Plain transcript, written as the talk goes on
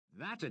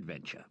that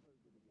adventure?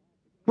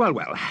 Well,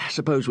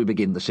 suppose we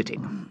begin the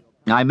sitting.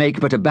 I make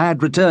but a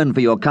bad return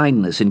for your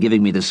kindness in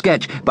giving me the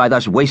sketch by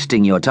thus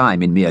wasting your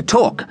time in mere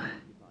talk.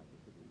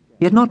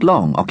 He had not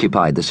long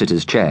occupied the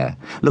sitter's chair,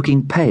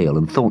 looking pale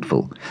and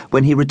thoughtful,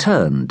 when he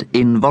returned,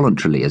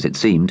 involuntarily as it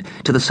seemed,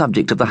 to the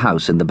subject of the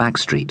house in the back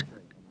street.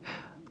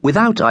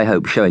 Without, I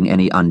hope, showing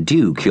any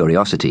undue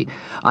curiosity,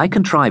 I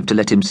contrived to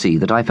let him see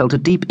that I felt a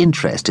deep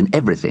interest in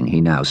everything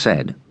he now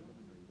said.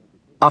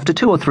 After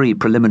 2 or 3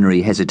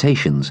 preliminary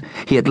hesitations,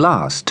 he at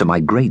last, to my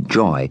great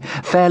joy,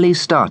 fairly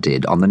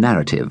started on the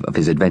narrative of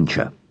his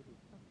adventure.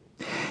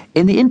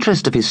 In the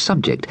interest of his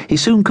subject, he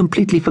soon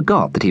completely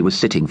forgot that he was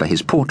sitting for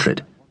his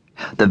portrait.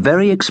 The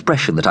very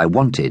expression that I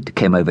wanted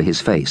came over his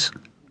face.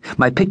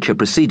 My picture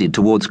proceeded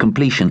towards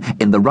completion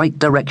in the right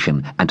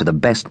direction and to the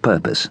best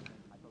purpose.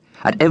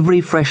 At every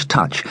fresh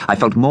touch, I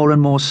felt more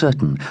and more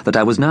certain that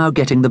I was now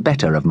getting the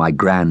better of my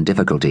grand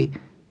difficulty,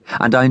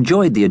 and I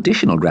enjoyed the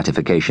additional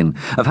gratification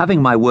of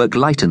having my work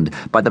lightened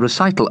by the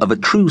recital of a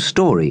true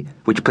story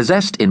which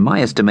possessed, in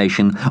my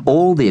estimation,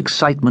 all the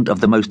excitement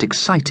of the most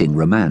exciting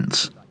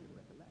romance.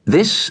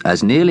 This,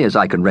 as nearly as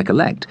I can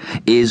recollect,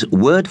 is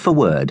word for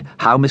word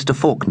how Mr.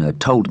 Faulkner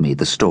told me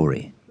the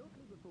story.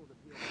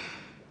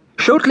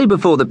 Shortly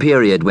before the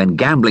period when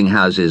gambling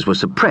houses were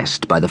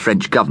suppressed by the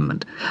French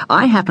government,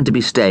 I happened to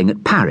be staying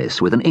at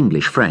Paris with an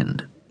English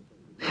friend.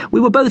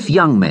 We were both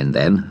young men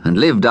then, and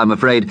lived, I'm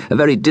afraid, a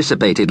very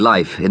dissipated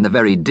life in the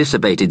very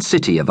dissipated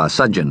city of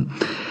Arsudjan.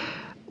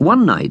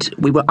 One night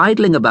we were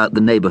idling about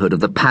the neighbourhood of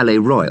the Palais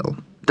Royal,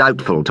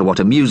 doubtful to what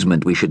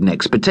amusement we should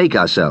next betake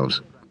ourselves.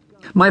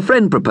 My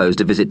friend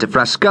proposed a visit to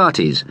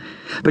Frascati's,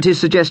 but his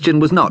suggestion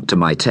was not to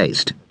my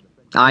taste.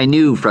 I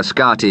knew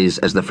Frascati's,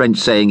 as the French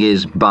saying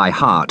is, by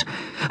heart,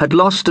 had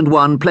lost and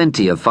won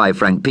plenty of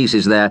 5-franc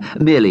pieces there,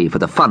 merely for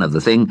the fun of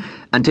the thing,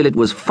 until it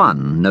was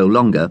fun no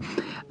longer,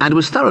 and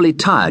was thoroughly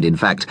tired, in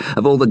fact,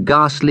 of all the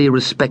ghastly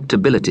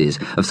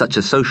respectabilities of such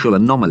a social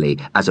anomaly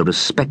as a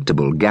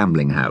respectable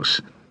gambling house.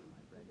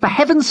 "For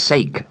heaven's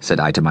sake," said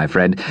I to my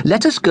friend,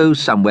 "let us go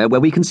somewhere where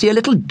we can see a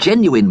little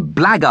genuine,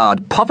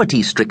 blackguard,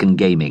 poverty-stricken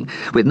gaming,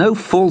 with no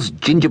false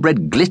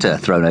gingerbread glitter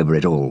thrown over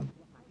it all.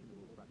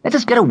 Let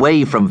us get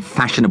away from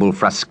fashionable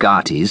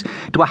Frascati's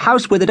to a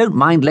house where they don't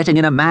mind letting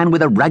in a man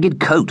with a ragged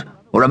coat,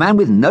 or a man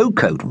with no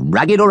coat,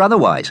 ragged or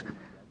otherwise."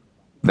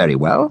 "Very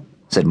well,"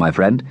 said my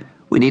friend.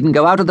 "We needn't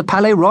go out of the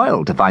Palais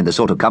Royal to find the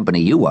sort of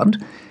company you want.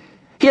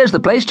 Here's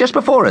the place just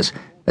before us,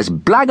 as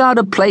blackguard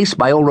a place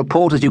by all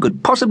report as you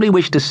could possibly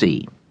wish to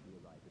see."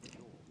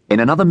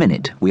 In another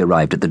minute we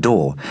arrived at the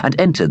door, and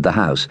entered the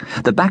house,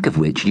 the back of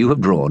which you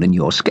have drawn in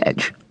your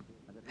sketch.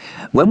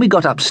 When we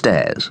got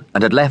upstairs,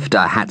 and had left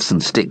our hats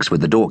and sticks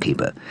with the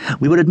doorkeeper,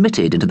 we were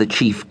admitted into the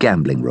chief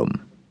gambling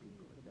room.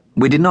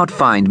 We did not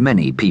find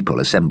many people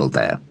assembled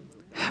there,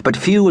 but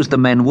few as the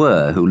men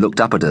were who looked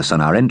up at us on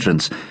our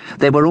entrance,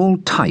 they were all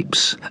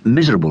types,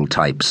 miserable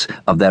types,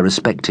 of their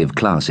respective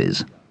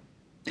classes.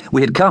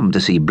 We had come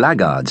to see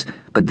blackguards,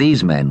 but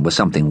these men were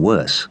something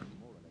worse.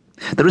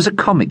 There is a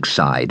comic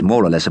side,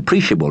 more or less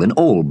appreciable, in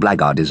all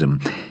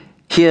blackguardism.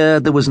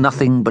 Here there was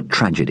nothing but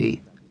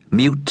tragedy,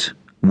 mute,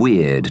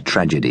 weird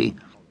tragedy.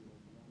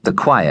 The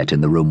quiet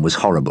in the room was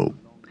horrible.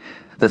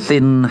 The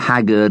thin,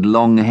 haggard,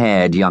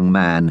 long-haired young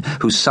man,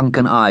 whose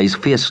sunken eyes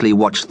fiercely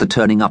watched the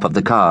turning up of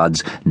the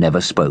cards,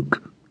 never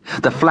spoke.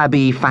 The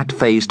flabby,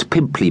 fat-faced,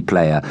 pimply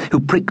player,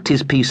 who pricked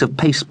his piece of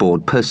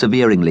pasteboard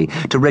perseveringly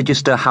to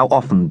register how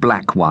often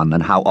black won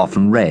and how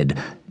often red,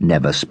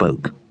 never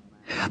spoke.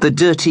 The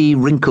dirty,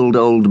 wrinkled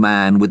old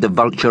man with the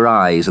vulture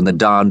eyes and the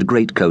darned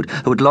greatcoat,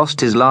 who had lost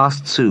his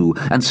last sou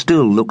and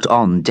still looked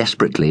on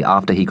desperately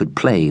after he could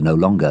play no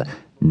longer,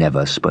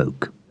 never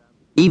spoke.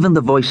 Even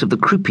the voice of the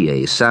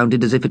croupier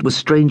sounded as if it was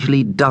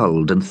strangely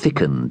dulled and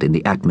thickened in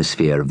the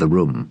atmosphere of the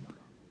room.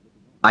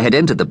 I had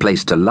entered the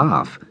place to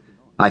laugh.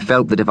 I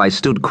felt that if I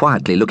stood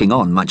quietly looking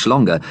on much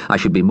longer, I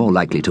should be more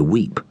likely to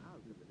weep.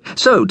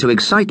 So, to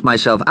excite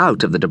myself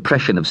out of the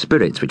depression of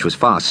spirits which was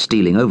fast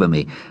stealing over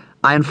me,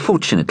 I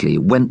unfortunately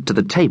went to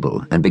the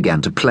table and began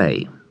to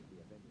play.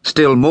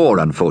 Still more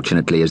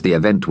unfortunately, as the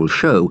event will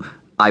show,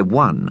 I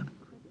won.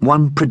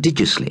 Won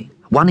prodigiously,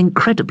 won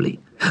incredibly,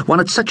 won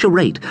at such a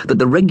rate that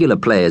the regular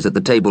players at the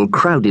table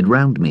crowded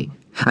round me,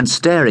 and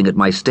staring at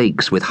my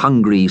stakes with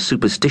hungry,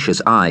 superstitious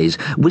eyes,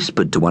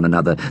 whispered to one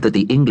another that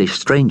the English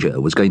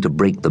stranger was going to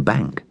break the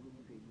bank.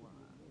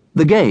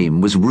 The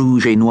game was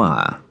rouge et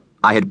noir.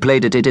 I had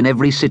played at it in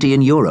every city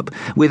in Europe,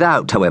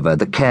 without, however,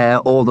 the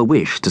care or the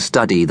wish to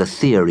study the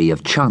theory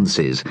of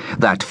chances,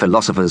 that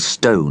philosopher's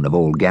stone of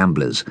all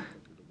gamblers.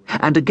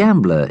 And a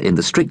gambler, in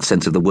the strict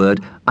sense of the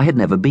word, I had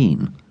never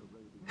been.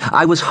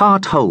 I was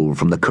heart-whole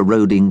from the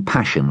corroding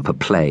passion for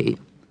play.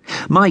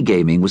 My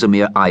gaming was a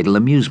mere idle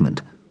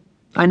amusement.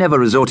 I never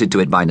resorted to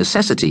it by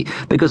necessity,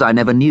 because I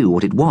never knew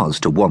what it was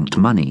to want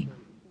money.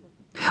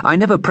 I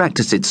never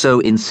practiced it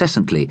so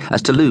incessantly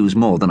as to lose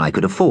more than I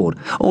could afford,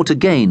 or to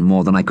gain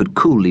more than I could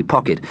coolly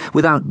pocket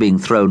without being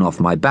thrown off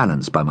my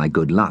balance by my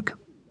good luck.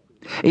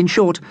 In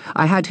short,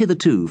 I had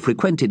hitherto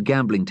frequented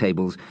gambling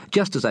tables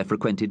just as I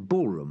frequented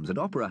ballrooms and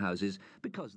opera houses, because